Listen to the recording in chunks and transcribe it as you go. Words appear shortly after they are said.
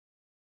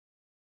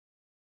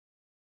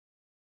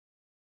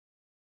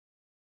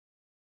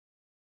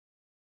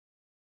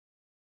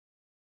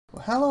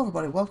Hello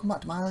everybody, welcome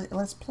back to my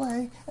Let's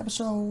Play,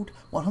 episode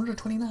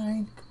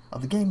 129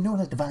 of the game known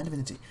as Divine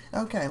Divinity.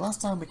 Okay, last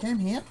time we came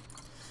here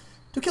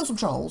to kill some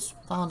trolls,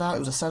 found out it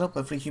was a setup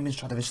where 3 humans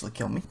tried to visually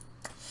kill me.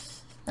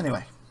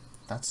 Anyway,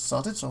 that's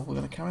sorted, so we're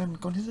going to carry on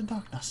going into the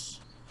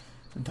darkness.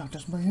 The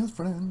darkness, my old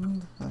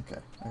friend.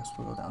 Okay, I guess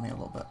we'll go down here a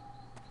little bit.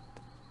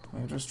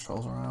 Maybe there's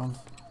trolls around.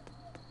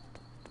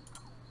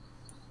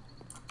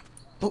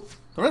 Oh,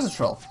 there is a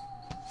troll.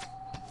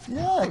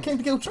 Yeah, I came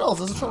to kill trolls.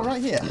 There's a troll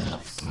right here.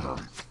 Nice.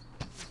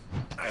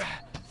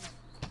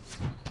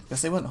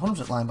 Guess they weren't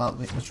 100% lying about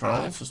the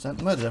trolls, just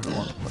murdered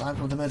everyone. But I'm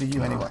going to murder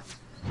you anyway.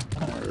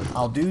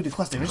 I'll do the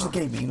quest they originally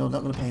gave me. You know, they're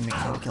not going to pay me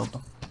because I killed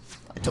them.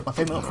 I took my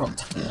payment up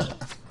front.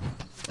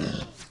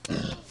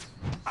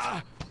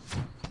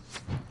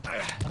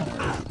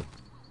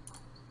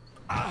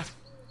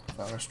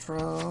 Forest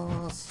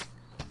trolls.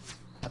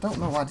 I don't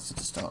know why this is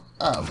to start.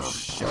 Oh,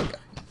 sugar.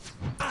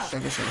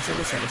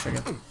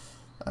 Sugar.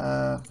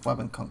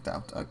 Weapon conked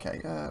out.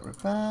 Okay,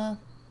 repair.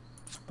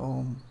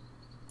 Boom.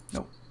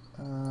 Nope.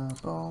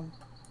 Boom.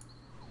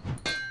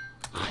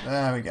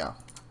 There we go.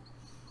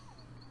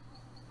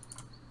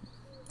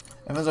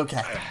 Everyone's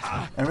okay.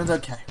 Everyone's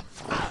okay.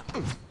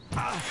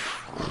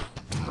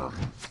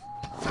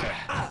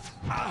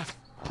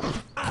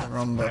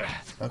 Rumble.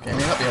 Okay, may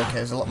not be okay.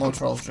 There's a lot more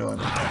trolls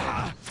joining.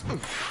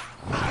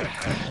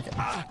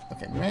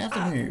 Okay, we may have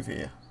to move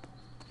here.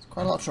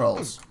 Quite a lot of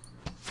trolls.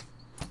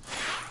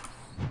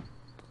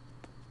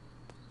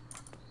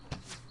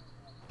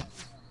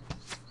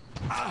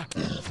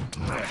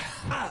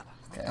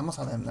 Okay, I must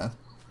have him then.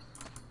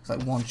 It's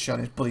like one shot,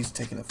 his buddy's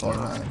taking it for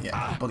him.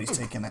 Yeah, buddy's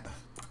taking it.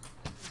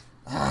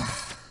 I'm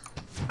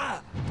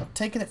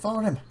taking it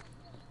for him.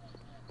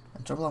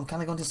 In trouble, I'm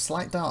kind of going to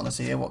slight darkness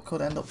here, what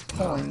could end up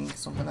pulling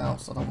something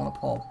else I don't want to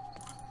pull.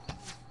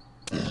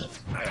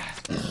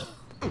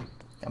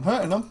 I'm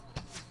hurting them.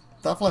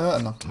 Definitely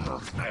hurting them.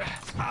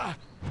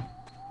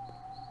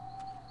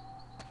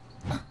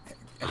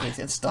 Okay, he's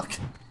getting stuck. He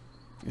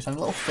was having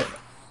a little fit.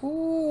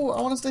 Ooh,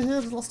 I want to stay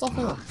here. There's a little stuff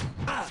here.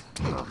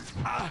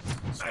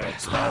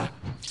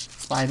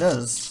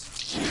 Spiders.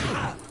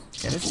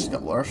 Okay, this just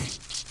got worse.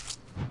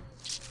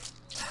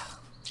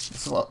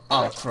 This is what.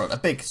 Oh, crud. A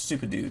big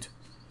super dude.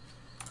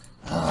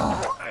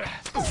 So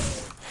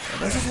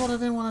this is what I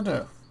didn't want to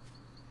do.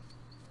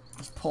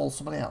 Let's pull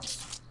somebody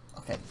else.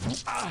 Okay.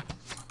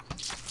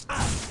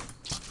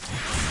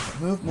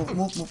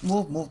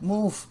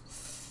 Move.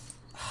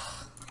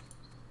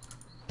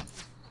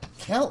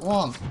 Kill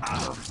one.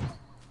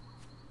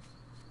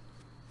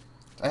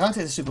 I can't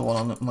take the super one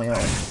on my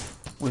own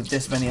with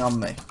this many on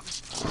me.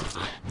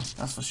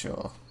 That's for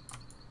sure.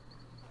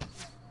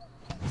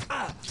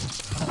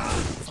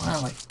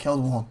 Finally,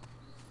 killed one.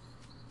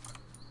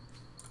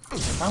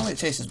 Finally it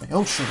chases me.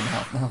 Oh, shouldn't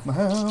help.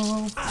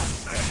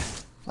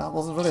 That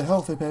wasn't really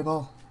healthy,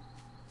 people.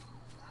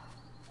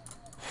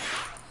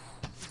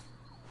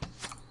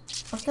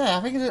 Okay, I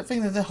think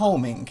that they're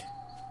homing.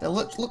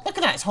 Look at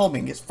that, it's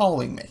homing, it's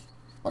following me.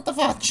 What the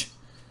fudge?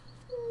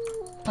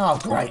 Oh,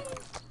 great.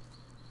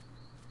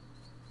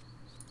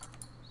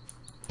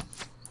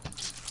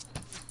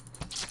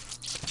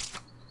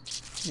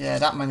 Yeah,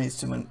 that man needs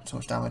too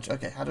much damage.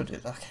 Okay, how do I do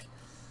it? Okay.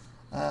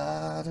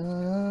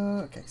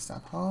 Okay,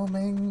 stop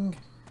homing.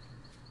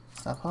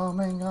 Stop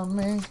homing on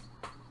me.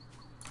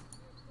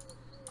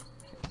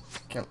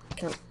 Kill.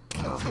 Okay,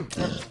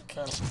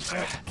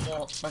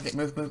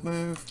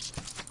 move.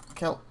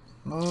 Kill,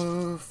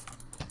 move.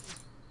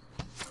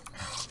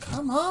 Oh,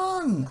 come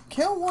on!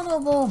 Kill one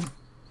of them!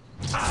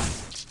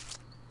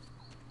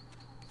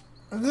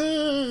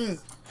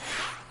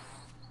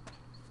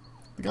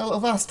 Go a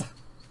little faster.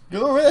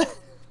 Go away!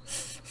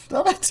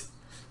 Stop it!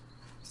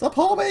 Stop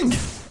homing!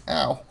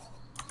 Ow.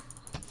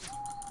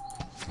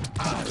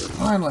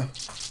 Finally!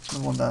 No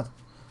one dead.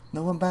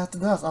 No one bad to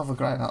death. Oh, for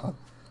crying out loud.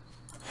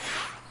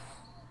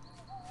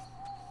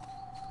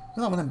 Look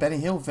at that one in Benny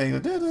Hill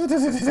thing.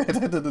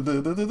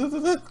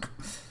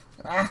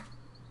 Ah.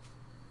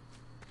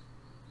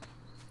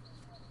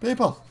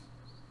 People!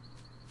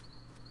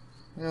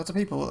 Yeah, to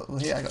people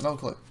here, I got no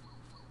clue.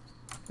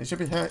 They should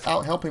be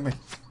out helping me.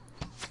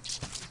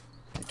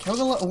 Okay, kill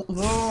the little...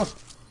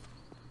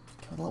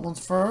 Kill the little ones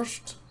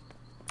first.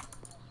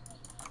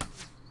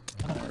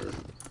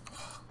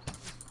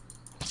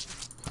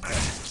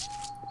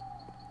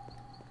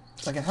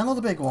 So I can handle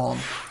the big one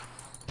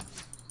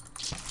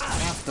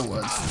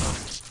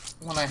afterwards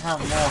when I have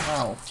more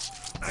health.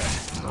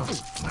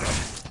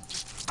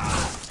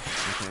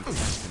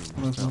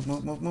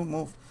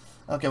 Move.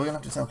 Okay, we're gonna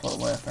have to teleport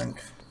away, I think.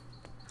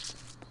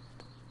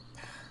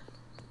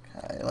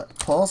 Okay, let's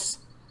pause.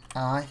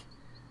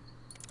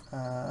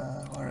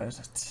 Where is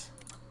it?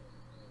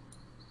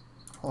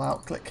 Pull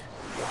out, click.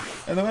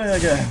 And away I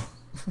go.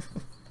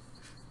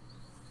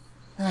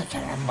 I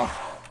can't remember.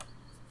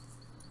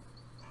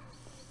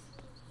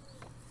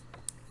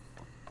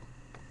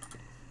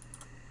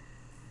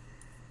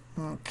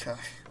 Okay.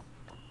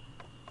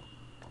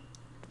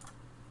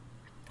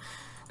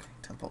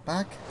 Teleport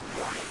back.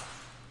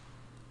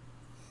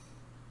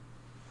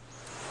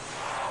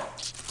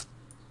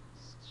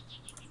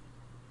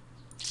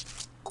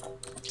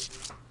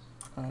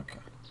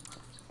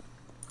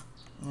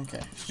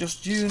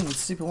 just June with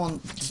Super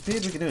 1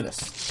 disappeared, we can do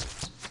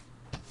this.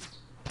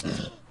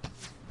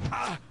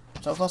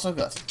 So far, so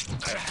good.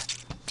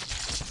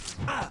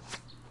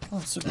 Oh,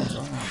 Super 1's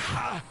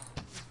around.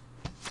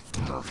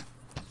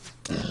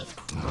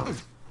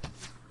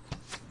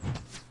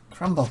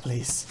 Crumble,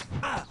 please.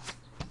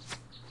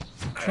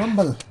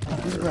 Crumble.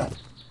 Piece of bread.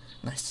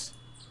 Nice.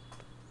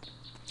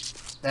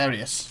 There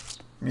he is.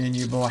 Me and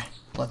you, boy.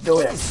 Let's do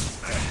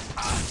this.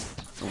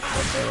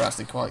 Oh, they were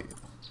actually quite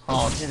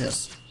hard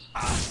hitters.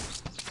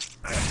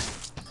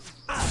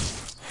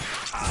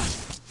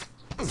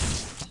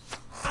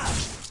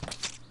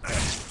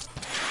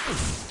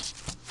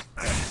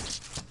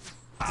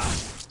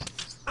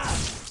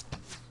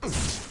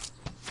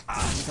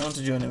 If I want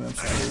to join him, I'm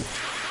screwed.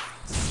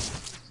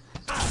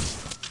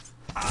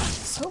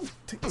 So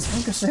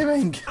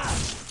time-consuming.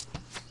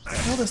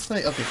 All this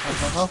thing. Okay,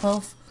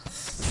 health.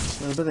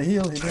 A little bit of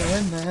heal here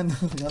and then.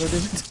 Gotta do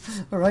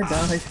it. Alright,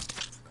 die.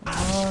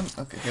 Come on.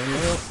 Okay, go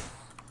heal.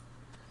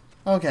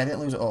 Okay, I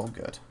didn't lose it all.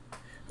 Good.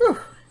 Whew.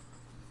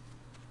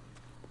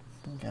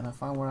 Okay, now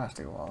find where I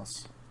actually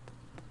was.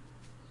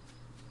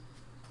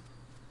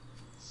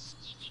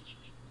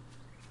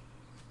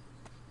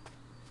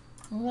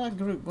 Where that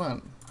group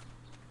went?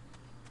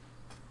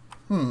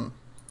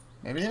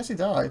 Maybe they actually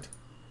died.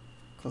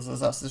 Because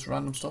that's this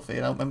random stuff here.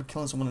 I don't remember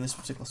killing someone in this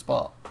particular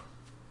spot.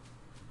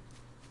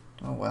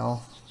 Oh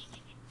well.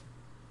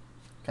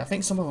 Okay, I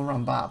think some of them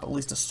ran back, but at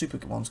least the super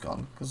one's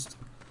gone. Because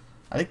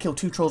I did kill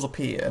 2 trolls up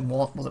here, and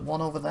one, was it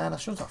one over there? And I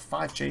should have got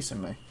 5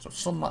 chasing me. So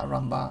some might have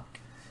ran back. I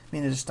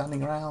mean, they're just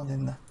standing around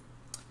in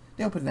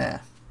the open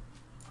air.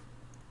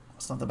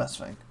 That's not the best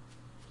thing.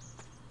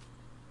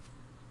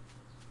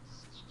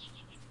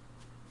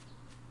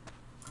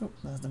 Oh,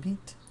 there's the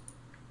meat.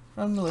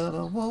 Run,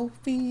 little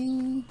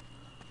wolfie.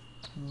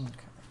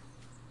 Okay.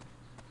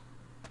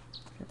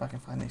 Get back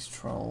and find these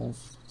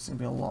trolls. Seemed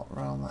to be a lot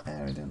around that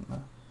area, didn't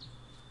there?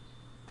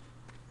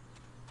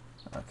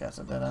 Okay,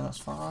 so dead end, that's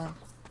fine.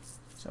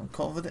 So I've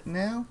covered it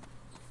now.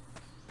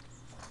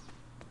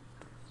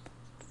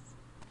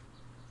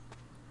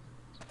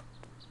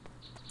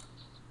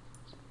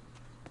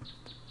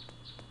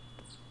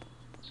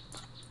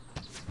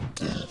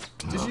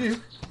 Did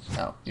you?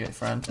 Oh, you're a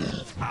friend.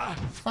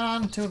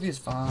 Fine, 2 of you is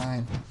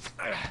fine.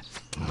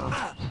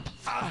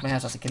 My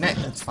house has to connect,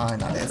 that's fine,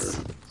 that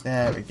is.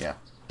 There we go.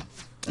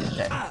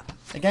 Okay.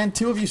 Again,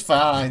 2 of you's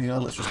fine. You know,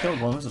 let's just kill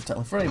one, this is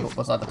technically 3, but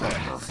what's that the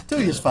point? 2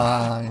 of you's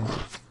fine.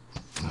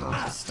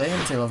 Stay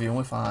in 2 of you and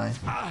we're fine.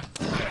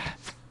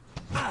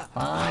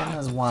 Fine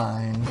as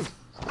wine.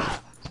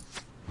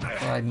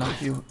 Alright,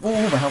 knock you.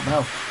 Oh, my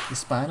help. You're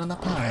spine on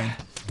that pine.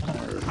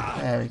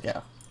 There we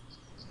go.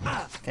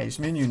 Okay, just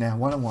me and you now,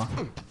 1 on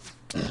 1.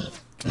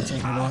 Can you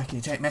take me, boy? Can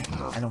you take me?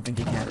 I don't think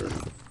you can.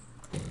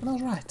 But I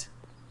was right.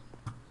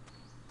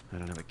 I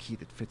don't have a key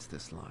that fits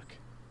this lock.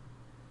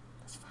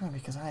 That's fine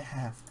because I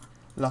have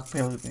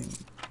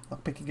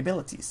lockpicking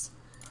abilities.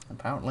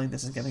 Apparently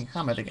this is getting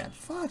hammered again.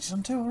 Fudge,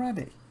 I'm 2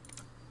 already.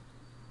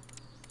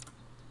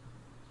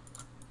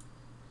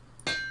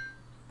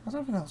 How's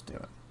everyone else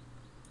doing?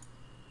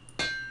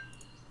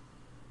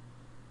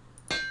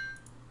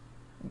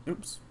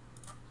 Oops.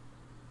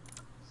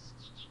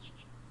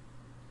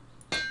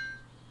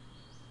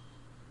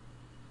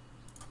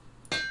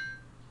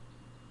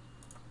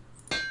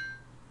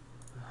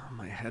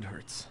 My head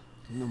hurts.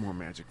 No more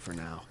magic for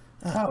now.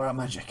 Oh, we're at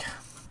magic.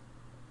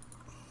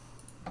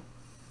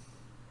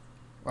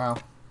 Wow.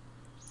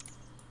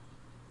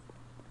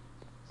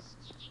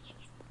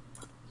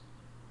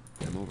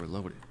 I'm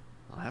overloaded.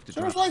 I'll have to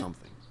Seriously? drop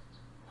something.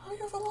 How are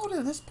you overloaded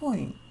at this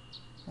point?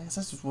 I guess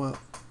this is what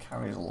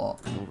carries a lot.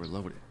 I'm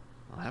overloaded.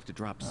 I'll have to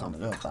drop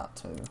something. I'm that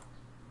too.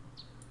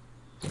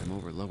 I'm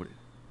overloaded.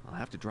 I'll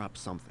have to drop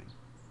something.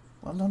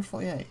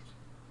 148.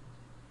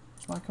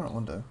 What's my current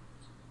one do?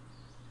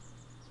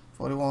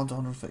 41 to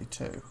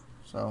 132.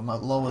 So my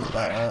lower's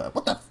better.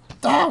 What the?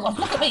 Oh, I'm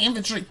looking at my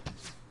inventory!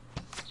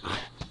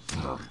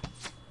 Okay,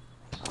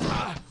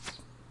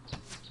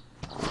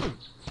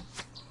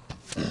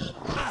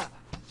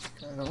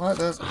 I don't like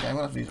this. Okay, I'm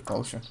gonna have to use a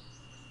potion.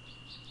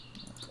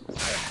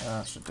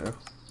 That should do.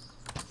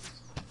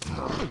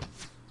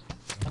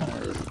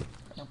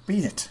 Now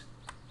beat it.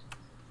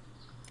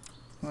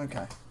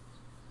 Okay.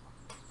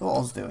 So what I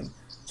was doing.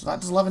 So that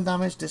does 11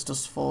 damage, this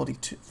does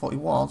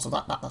 41, so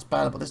that's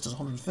better, but this does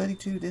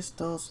 132, this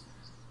does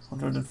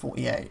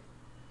 148.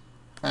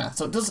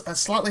 So it does a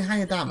slightly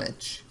higher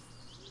damage,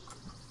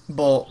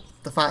 but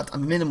the fact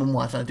I'm minimum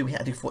wise, I do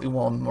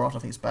 41 more often, I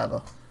think it's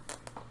better.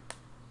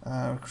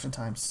 Recursion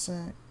time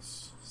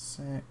 6,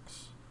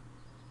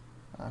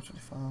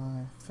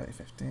 25, 30,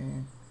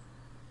 15.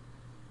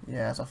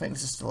 Yeah, so I think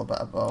this is still a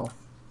better bow.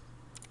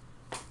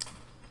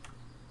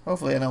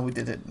 Hopefully, I know we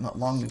did it not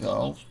long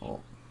ago,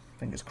 but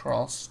fingers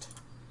crossed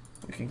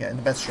we can get in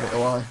the bed straight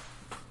away.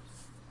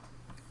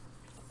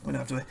 We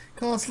don't have to be,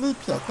 can't sleep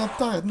yet,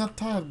 not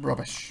tired,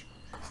 rubbish.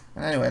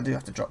 And anyway, I do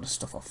have to drop this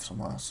stuff off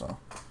somewhere, so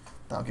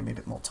that'll give me a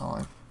bit more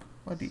time.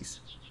 Where are these?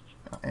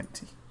 Oh,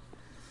 empty.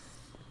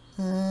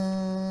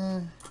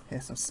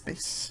 Here's some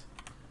space.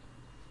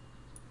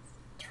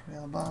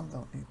 Real bomb,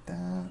 don't need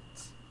that.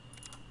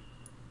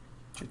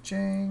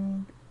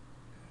 Cha-ching.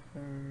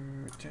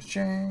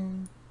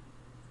 Cha-ching.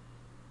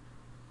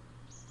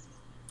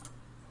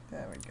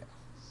 There we go.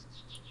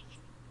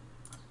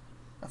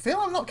 I feel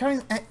I'm not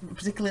carrying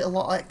particularly a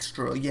lot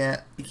extra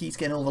yet. He keeps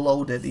getting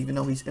overloaded even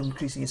though he's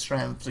increasing his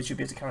strength, so he should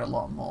be able to carry a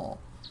lot more.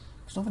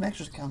 There's nothing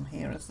extra to come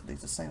here, is there? These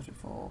are the same as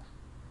before.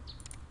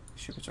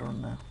 He should be able to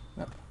run now.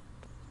 Yep.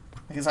 I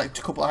think it's like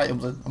a couple of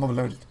items and I'm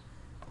overloaded.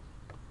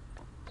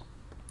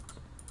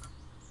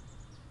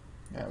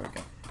 There we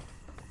go.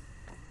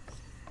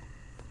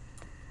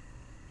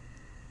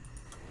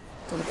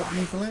 So look at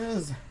me,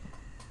 fellas.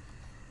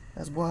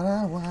 That's what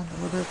I want. A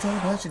little bit of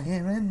celebration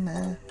here and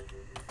there.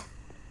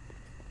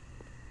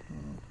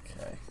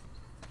 Okay.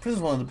 This is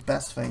one of the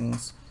best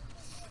things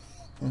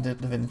in the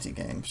Divinity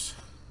games.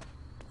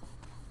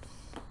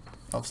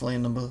 Obviously,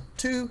 in number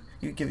 2,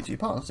 you give it to your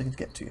partner so they can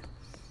get to you.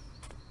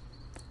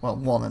 Well,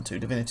 1 and 2.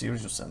 Divinity,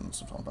 Original Sin,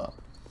 something like that.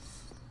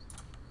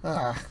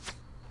 Ah.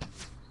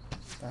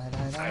 Die,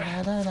 die,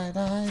 die, die, die,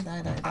 die, die,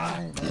 die,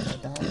 die, die,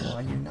 die. Why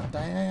are you not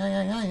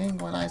dying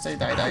when I say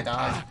die, die,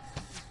 die?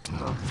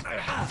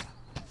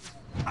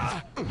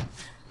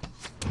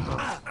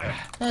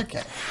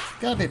 Okay,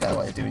 gotta be a better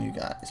way of doing you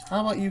guys. How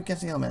about you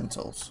getting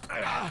elementals? I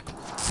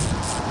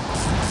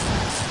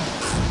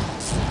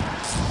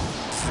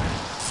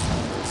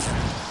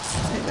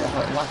hate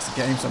how it lacks the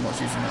game so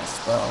much using that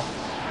spell.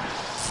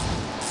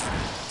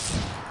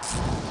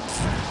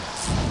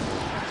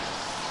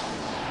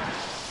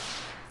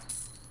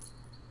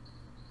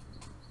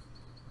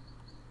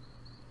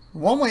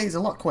 One way is a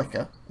lot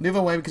quicker, the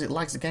other way, because it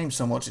lags the game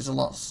so much, is a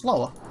lot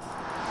slower.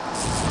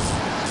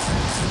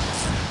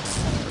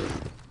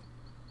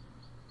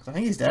 I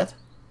think he's dead.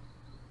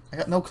 I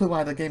got no clue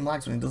why the game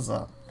lags when he does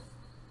that.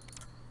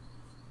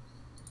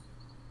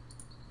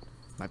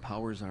 My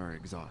powers are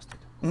exhausted.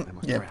 I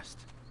must rest.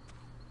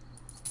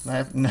 I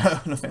have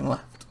nothing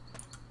left.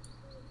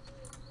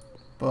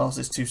 But also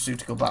it's too soon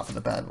to go back for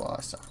the bad boy,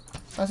 so.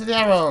 Back to the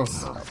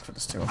arrows! Oh, for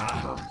this too.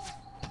 I'm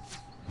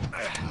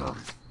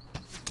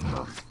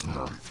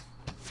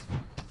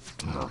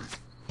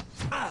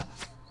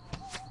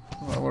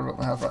not worried about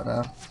my health right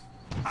now.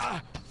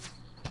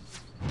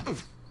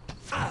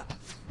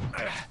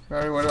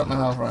 Very worried about my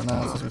health right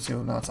now, since we see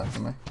who's now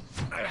attacking me.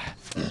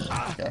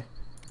 Okay.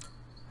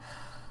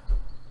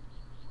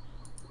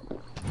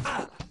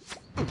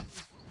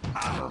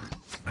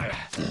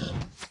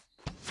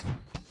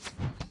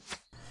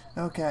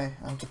 Okay,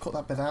 I have to cut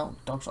that bit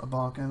out. Dogs are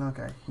barking.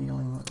 Okay,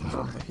 healing.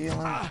 For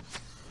healing.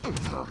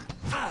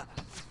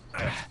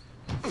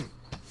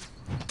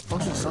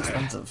 Dogs are so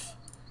expensive.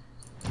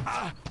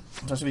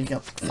 Especially when you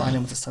can't find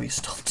him to tell you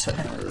stop to.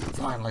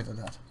 Finally did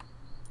that.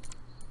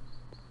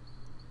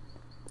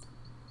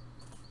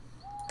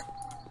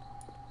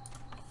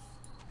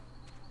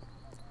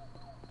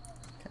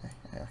 Okay,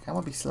 yeah, I can't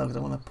want to be slow because I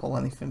don't want to pull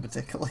anything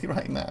particularly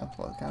right now.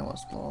 But I kind of want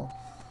to explore.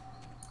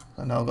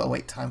 I know I've got to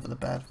wait time for the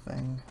bed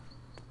thing.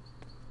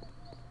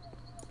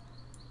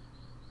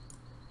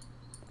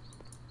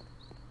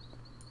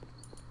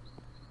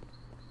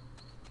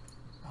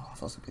 Oh, I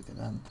thought it would be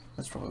the end.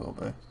 This probably will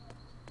be.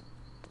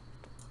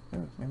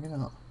 Ooh, maybe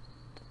not.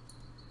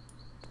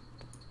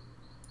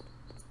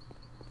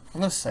 I'm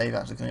going to save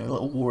actually, because I'm a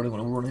little worried I'm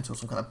going to run into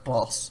some kind of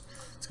boss.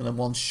 It's going to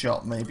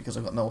one-shot me because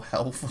I've got no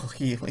health or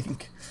healing.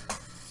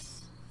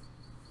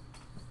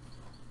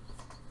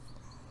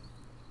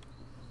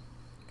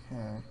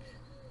 Okay.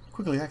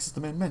 Quickly access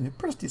the main menu.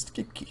 Press the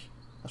escape key.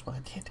 That's what I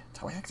did. That's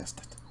how I accessed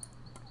it.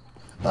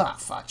 Ah,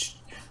 fudge.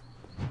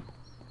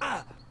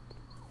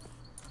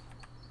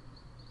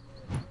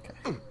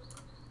 Okay.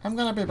 I'm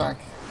going to be back.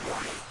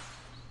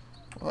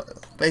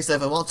 Basically,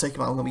 if I want to take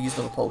him out, I'm going to be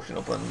using another potion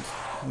up, and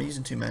I'm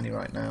using too many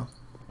right now.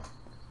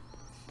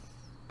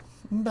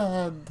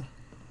 Bad.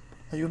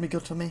 Are you going to be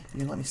good for me? Are you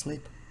going to let me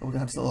sleep? Or we're going to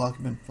have this little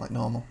argument like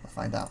normal? I'll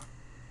find out.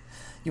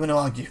 You want to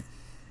argue?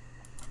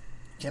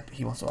 Yep,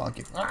 he wants to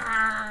argue.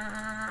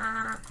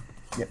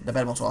 Yep, the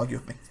bed wants to argue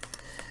with me.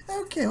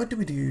 Okay, what do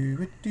we do?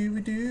 What do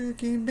we do?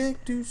 Came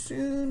back too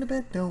soon. The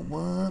bed don't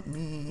want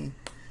me.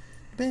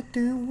 The bed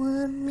don't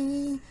want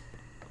me.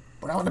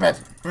 But I want the bed.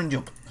 Run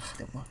jump.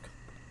 Didn't work.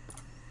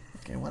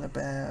 Okay, what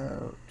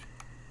about...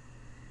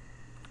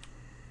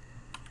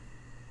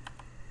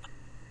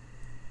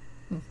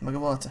 mug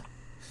of water.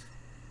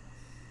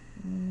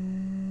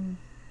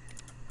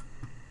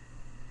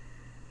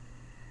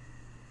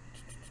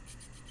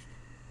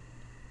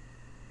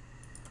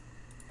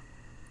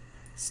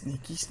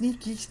 Sneaky,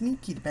 sneaky,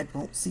 sneaky. The bed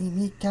won't see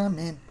me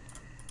coming.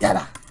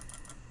 Yada!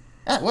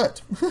 That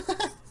worked.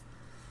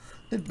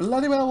 It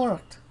bloody well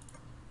worked.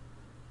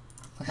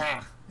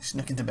 Aha! I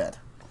snuck into bed.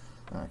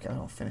 Okay,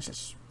 I'll finish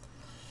this.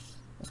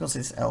 I was going to say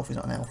this elf, he's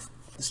not an elf.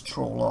 This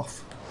troll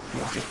off. He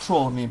was just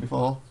trolling me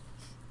before.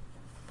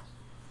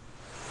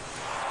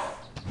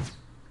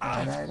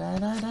 Die, die, die,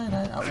 die, die,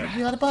 die. Oh,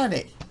 you had a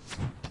buddy.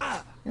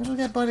 You also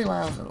get a buddy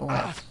while I was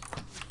away.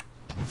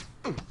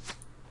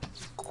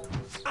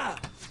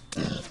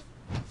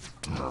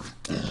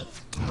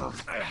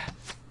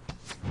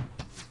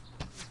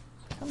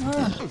 Come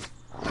on.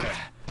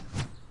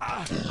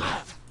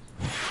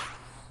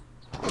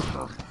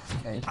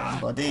 Okay, playing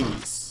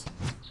buddies.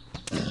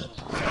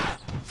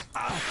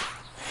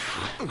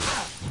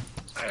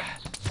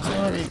 So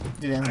let me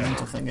do the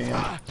elemental thing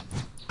again.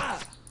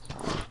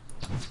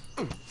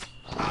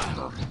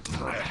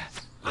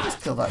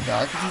 Just kill that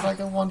guy, because he's like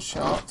a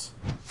one-shot.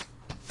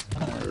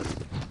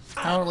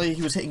 Apparently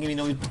he was hitting him, you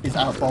know, his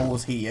outball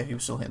was here. He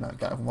was still hitting that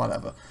guy,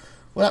 whatever.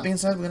 With that being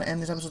said, we're going to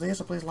end this episode here,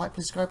 so please like,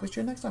 please subscribe, please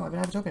tune in next time. I've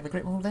been IVATOPIA. Have a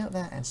great one day out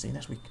there, and see you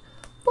next week.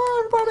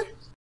 Bye, everybody!